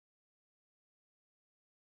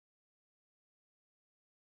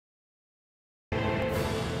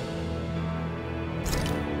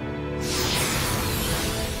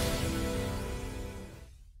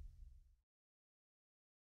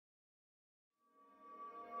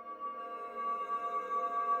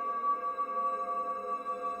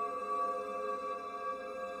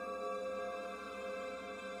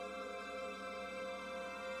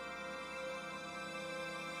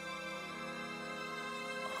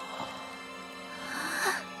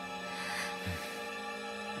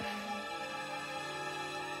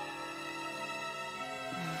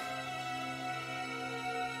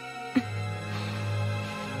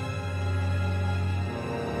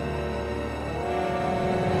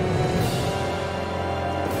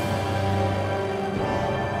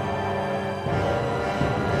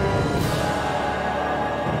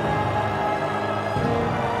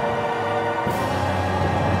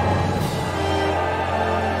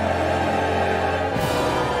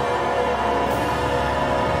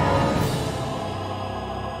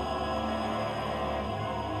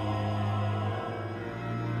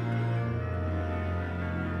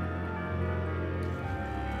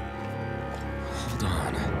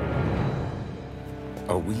Hold on.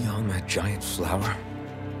 Are we on that giant flower?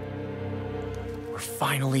 We're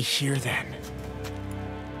finally here then.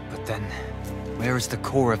 But then, where is the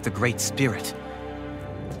core of the Great Spirit?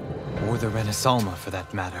 Or the Renaissance, for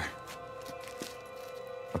that matter?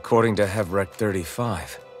 According to Hevrek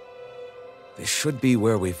 35, this should be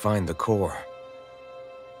where we find the core.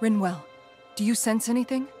 Rinwell, do you sense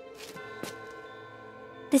anything?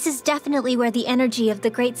 This is definitely where the energy of the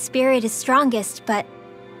Great Spirit is strongest, but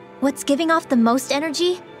what's giving off the most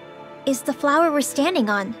energy is the flower we're standing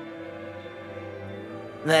on.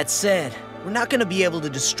 That said, we're not gonna be able to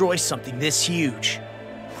destroy something this huge.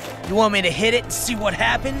 You want me to hit it and see what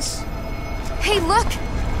happens? Hey, look!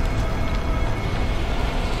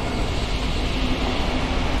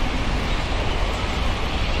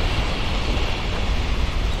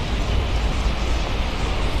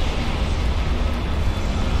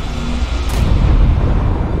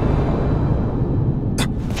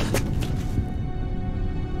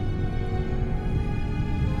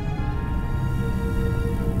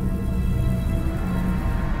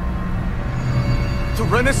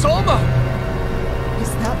 Renaissance! Is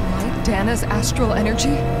that light Dana's astral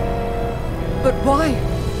energy? But why?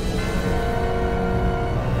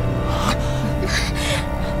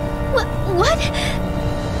 What?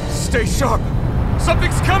 Stay sharp!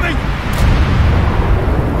 Something's coming!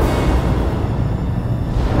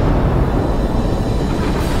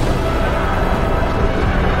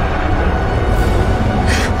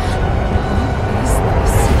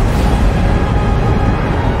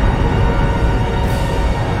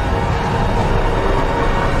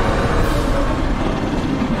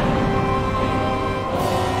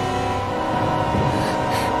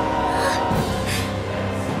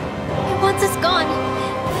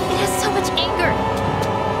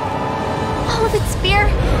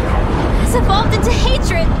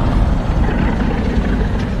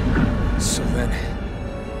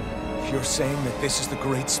 This is the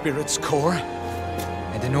Great Spirit's core?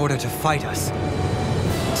 And in order to fight us,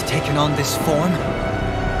 it's taken on this form?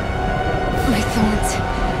 My thorns.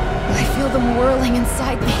 I feel them whirling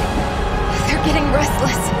inside me. They're getting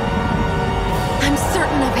restless. I'm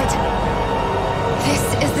certain of it. This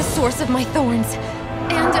is the source of my thorns,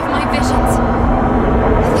 and of my visions.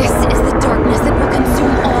 This is the darkness that will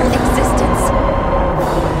consume all existence.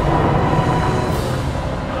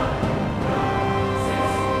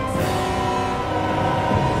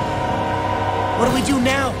 What do we do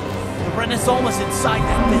now? The Renaissance is inside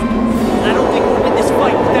that thing. And I don't think we'll win this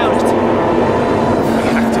fight without it. We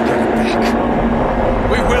have to get it back.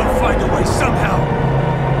 We will find a way somehow.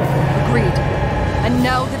 Agreed. And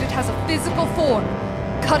now that it has a physical form,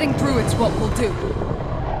 cutting through it's what we'll do.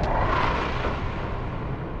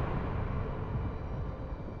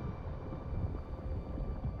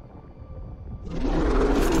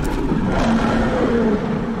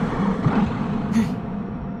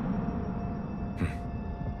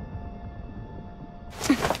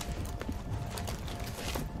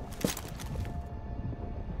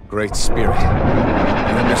 Great Spirit,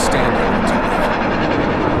 you understand how to live.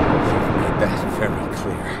 You've made that very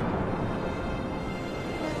clear.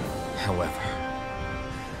 However,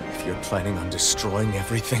 if you're planning on destroying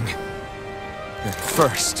everything, then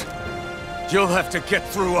first, you'll have to get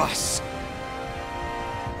through us.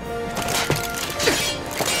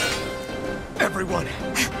 Everyone,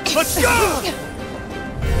 let's go!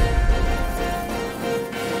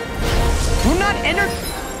 We're not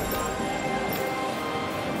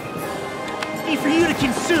for you to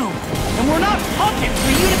consume, and we're not puppets for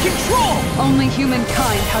you to control! Only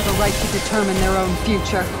humankind has a right to determine their own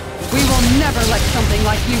future. We will never let something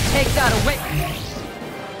like you take that away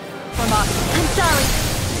from us. I'm sorry,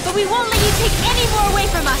 but we won't let you take any more away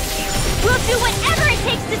from us. We'll do whatever it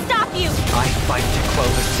takes to stop you! I fight to quell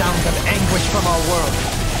the sound of anguish from our world,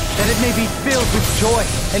 that it may be filled with joy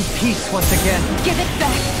and peace once again. Give it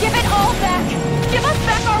back! Give it all back! Give us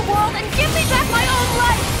back our world and give me back my own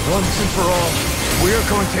life! Once and for all, we are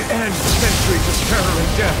going to end centuries of terror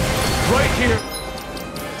and death, right here.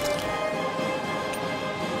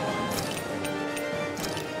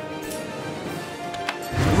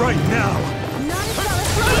 Right now! Not as well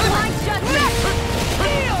as my judgment!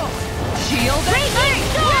 Shield and Raging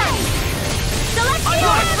storm! Celestial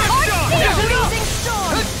Hard Freezing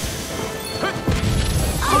storm!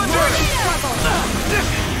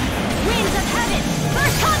 Winds of heaven!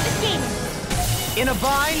 First confiscating! In a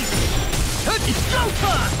bind? It's go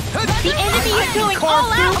time! The enemy is going all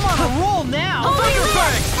out! I'm on a roll now! Holy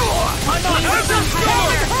Writ! I'm on Heaven Storm!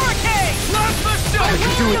 Hurricane! I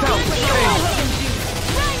can do without the pain.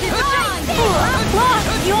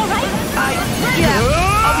 Lost! You alright? Yeah,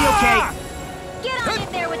 I'll be okay. Get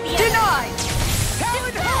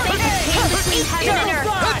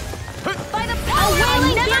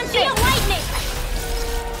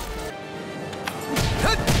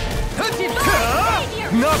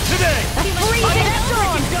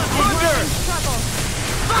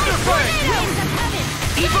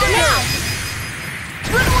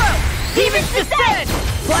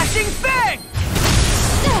Crushing Fang!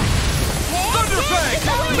 Thunder Fang!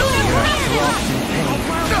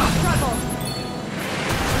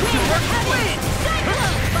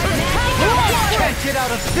 Can't get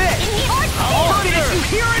out of this! I'll finish you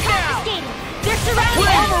here and now! They're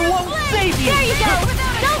surrounding Armor won't save you! There you go!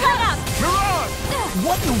 Don't let up! Mirage!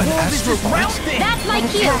 What in the world is this round thing? That's my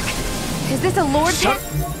cue! Is this a lord pit?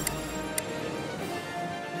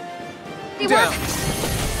 Down!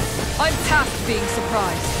 I'm past being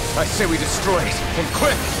surprised. I say we destroy it, and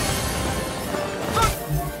quick!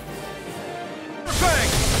 Fang!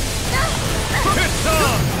 It's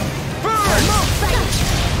on! Burn!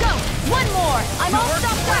 Go! One more! I'm all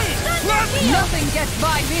stopped up! Nothing gets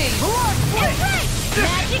by me.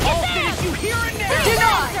 Magic I'll is there! finish you here and now!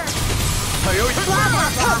 Denied. I owe you!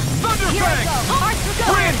 Thunder Fang!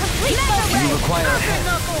 Win! You require a hand.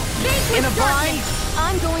 In a bind?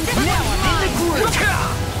 I'm going to Now I'm in the groove!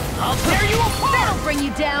 I'll tear you apart! That'll bring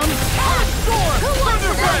you down! Storm!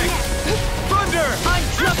 Thunder Fang! Thunder! I'm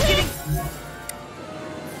just getting...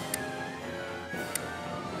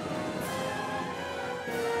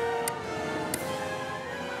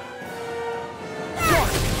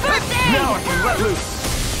 Now I can let loose!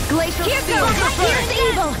 Glacial Spear! Here's the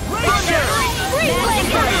evil! Thunder! Freeze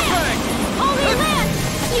Thunder Fang! Holy Land!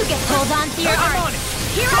 You get hold on to your I'm art! on it!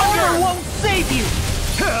 Here Thunder won't save you!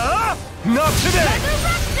 Not today!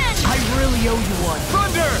 Resurrection! I really owe you one.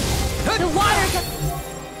 Thunder! The waters of...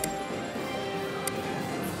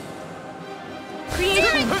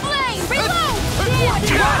 Creating flame! Reload!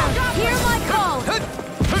 Hear my call!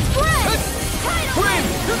 Spread! Win!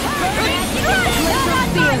 Glacial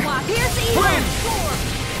Spear! Here's the evil! Win!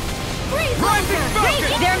 Freeze Rising Monster!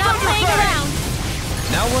 Falcon! They're not playing around!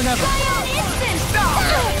 Now or never. Ion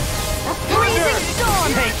Instant! Freezing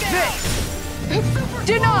Storm! Take this!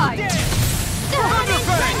 Denied.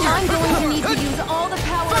 I'm going to need to use all the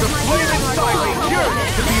power The of my flame inside me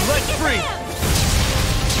yearns to be let free!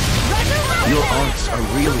 Your arts are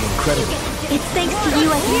really incredible. It's thanks to you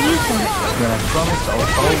I can use them. Then I promise I'll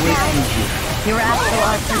always use you. Your astral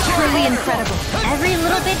arts are truly incredible. Every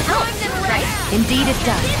little bit helps, right? Indeed it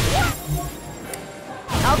does.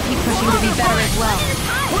 I'll keep pushing to be better as well.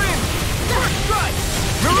 Win! First strike!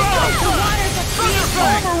 Mirage!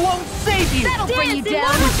 Armor won't save you! That'll bring you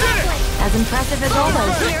down. As impressive as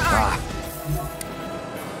always.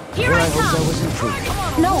 Here Where I I hoped I come. was improving.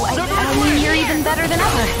 No, I mean you're even better than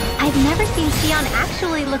ever. I've never seen Shionne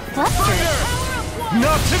actually look flustered.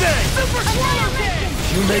 Not today!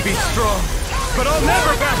 You may be strong, but I'll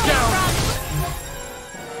never back down!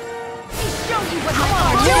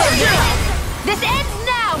 This ends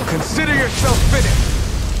now! Consider yourself finished!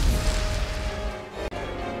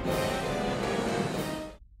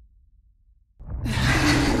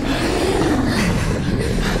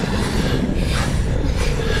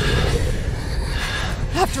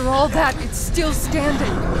 After all that, it's still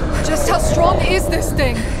standing. Just how strong is this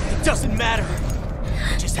thing? It doesn't matter.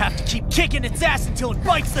 You just have to keep kicking its ass until it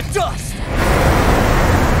bites the dust!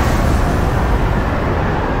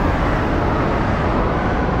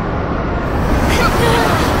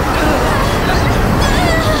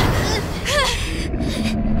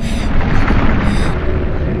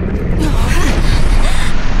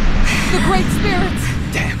 The Great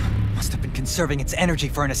Spirits! Damn. Must have been conserving its energy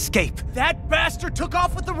for an escape. That bastard took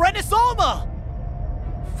off with the Renasolma!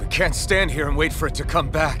 We can't stand here and wait for it to come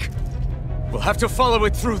back. We'll have to follow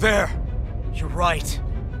it through there. You're right.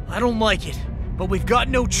 I don't like it, but we've got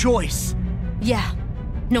no choice. Yeah.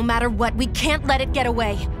 No matter what, we can't let it get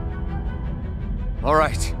away. All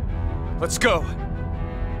right, let's go.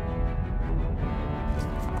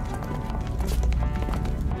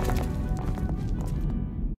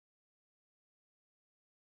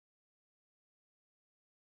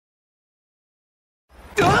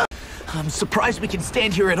 I'm surprised we can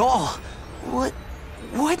stand here at all.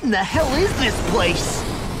 What in the hell is this place?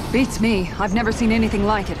 Beats me. I've never seen anything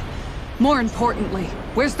like it. More importantly,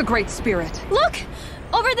 where's the Great Spirit? Look!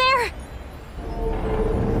 Over there!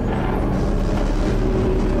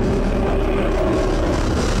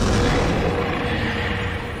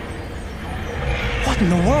 What in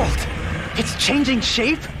the world? It's changing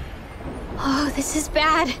shape? Oh, this is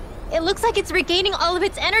bad. It looks like it's regaining all of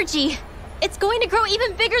its energy. It's going to grow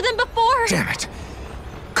even bigger than before. Damn it.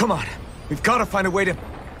 Come on, we've got to find a way to...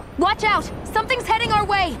 Watch out! Something's heading our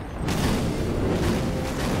way!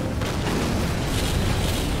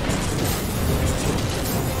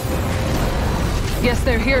 Guess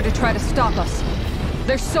they're here to try to stop us.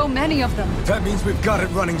 There's so many of them. That means we've got it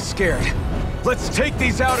running scared. Let's take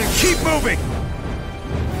these out and keep moving!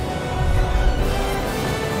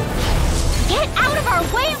 Get out of our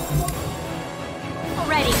way!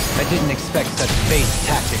 already! I didn't expect such base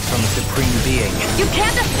tactics from a supreme being. You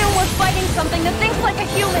can't assume we're fighting something that thinks like a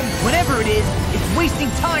human! Whatever it is, it's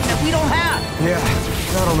wasting time that we don't have. Yeah,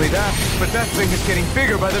 not only that, but that thing is getting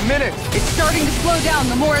bigger by the minute. It's starting to slow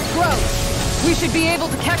down the more it grows. We should be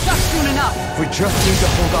able to catch up soon enough. We just need to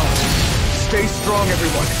hold on. Stay strong,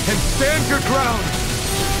 everyone, and stand your ground.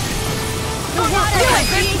 Thunder!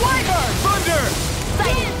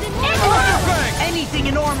 Thunderfang! Anything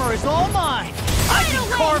in armor is all mine. I can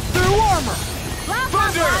carve through armor.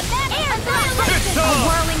 Thunder! A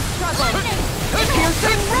whirling struggle!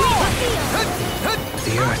 Piercing roar!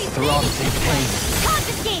 The earth throbs in pain.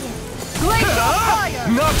 Confiscated! Blaze of fire!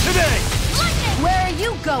 Not today! Where are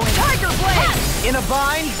you going? Tiger Blade! In a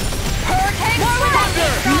bind? Hurricane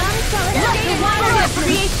Thunder!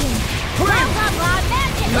 Creation! Blah blah blah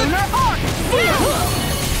magic! Lunar arc!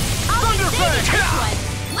 Thunderfang!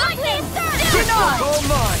 Lightning! This one's all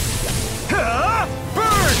mine!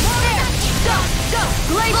 Burn!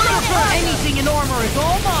 Anything in armor is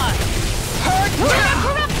all mine. Lunar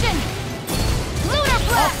corruption! Lunar I'll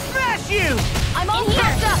blast! smash you! I'm all here!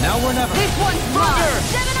 Now or never. This one's Thunder! mine!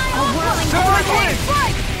 Gemini A whirling Hurricane!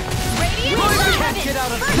 strike! Radiant Can't get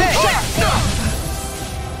out of this!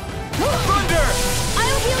 Thunder!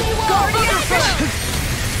 I'll heal you all! Thunderfang!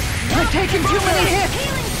 I've taken too many hits!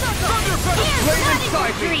 Healing circle! Thunderfang! Here, Flame not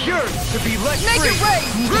inside me infantry. yearns to be let Make free! it rain!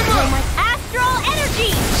 River! Astral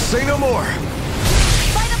energy! Say no more!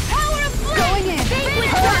 By the power of flame! Going in. Fate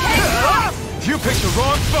with You picked the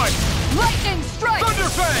wrong fight! Lightning strike!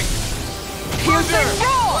 Thunderfang! Piercing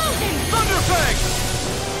roar! Thunderfang!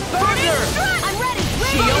 Thunder! I'm ready!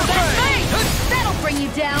 Shield Bang! That'll bring you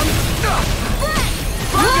down! Thunder!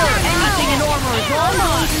 Anything in armor is all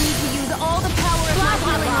mine. You need to use all the power of your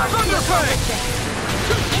healing arts. Thunderfang!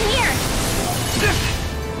 In here!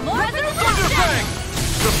 Resonant Thunderfang!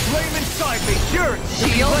 The flame inside me yearns to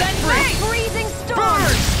be Shield let and free! rain! Freezing storm!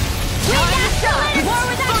 Burn! Weak Astral energy! War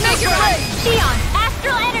with Make it Astral! rain! Shionne!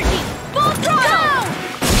 Astral energy! Full throttle! Go!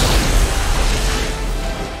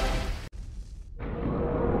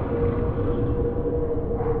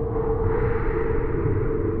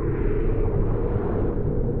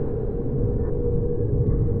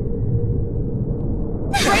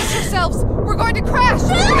 Brace yourselves! We're going to crash!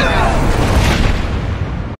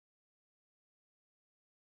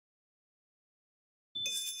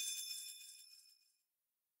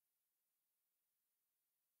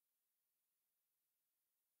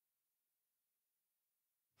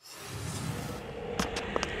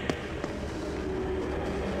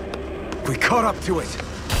 We caught up to it!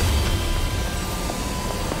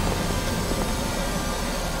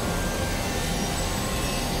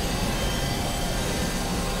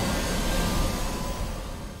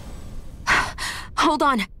 Hold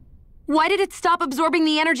on. Why did it stop absorbing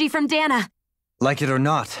the energy from Dana? Like it or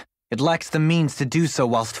not, it lacks the means to do so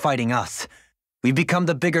whilst fighting us. We've become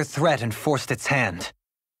the bigger threat and forced its hand.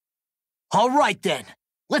 All right then.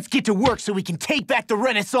 Let's get to work so we can take back the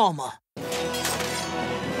Renaissance.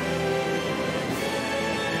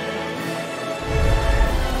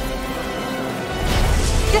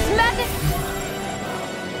 Dismantle!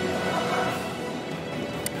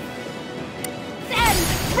 End!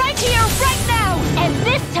 Right here, right now! And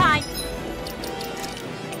this time...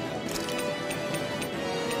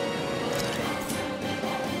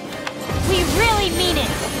 We really mean it!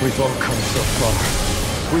 We've all come so far.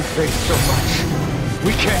 We've faced so much.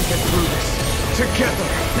 We can't get through this. Together!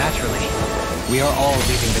 Naturally, we are all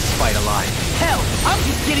leaving this fight alive. Hell, I'm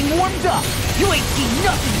just getting warmed up. You ain't seen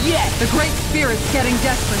nothing yet. The Great Spirit's getting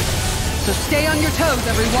desperate. So stay on your toes,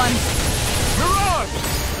 everyone. Mirage!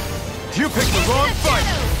 You picked the wrong fight!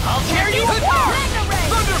 I'll tear you apart!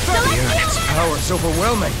 Thunderfang! The Earth's power's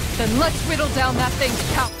overwhelming. Then let's whittle down that thing's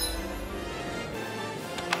power.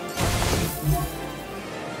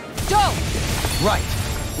 Go! Right.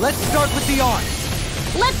 Let's start with the arms.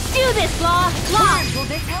 Let's do this, Law! Law! Will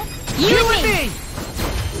this help? You and me!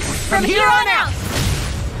 From here on out!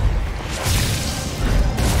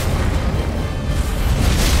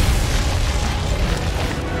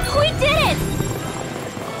 We did it!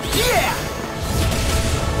 Yeah!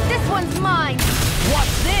 This one's mine!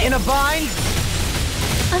 What's this? In a bind?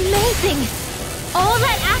 Amazing! All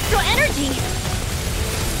that astral energy!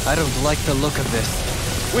 I don't like the look of this.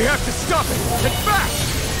 We have to stop it! Get back!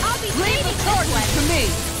 I'll be Leave saving the this Thorns one! to me!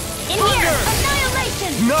 In here! Thunder!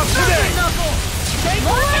 Annihilation! Not today! Knuckle! Take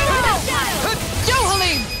More one! shadow!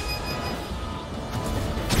 Johalim!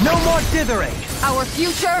 No more dithering! Our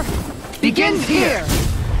future begins here!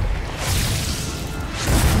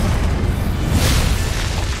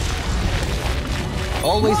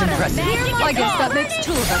 Always impressive. I guess that makes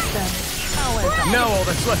two of us then. Now all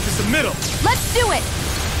that's left is the middle. Let's do it!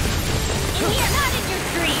 Not in your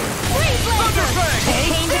dreams! Freeze Thunder laser! Fang!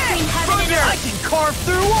 Pain between heaven and Thunder! I can carve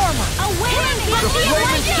through armor! Away The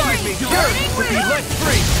flame inside me yearns to be let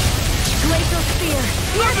free. Glacial Spear!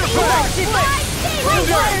 Thunder Fang!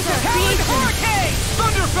 Thunder! Hurricane!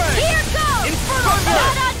 Thunder Fang! Here goes! Inferno!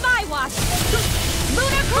 Not on my watch!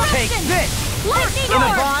 Lunar Take corruption! this! Lightning In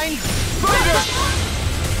a orb! vine? Thunder!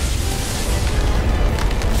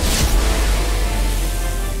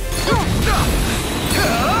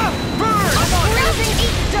 Burn! Freezing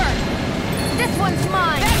Easter! This one's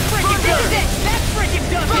mine! Thunder! That freaking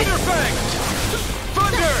does it! Thunder Fang!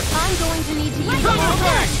 Thunder! I'm going to need to use Thunder all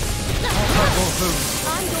Fang! this!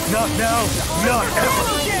 I'm going Not to now, use all not this. ever.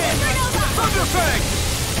 Thunder Fang!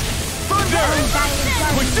 Thunder!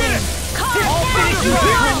 We did it! I'll finish you Thunder!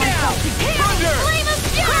 here and now! Thunder! Flame of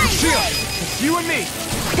fury! Shionne, it's you and me.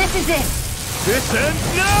 This is it! This ends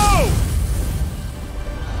now!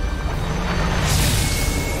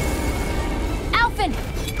 Alphen!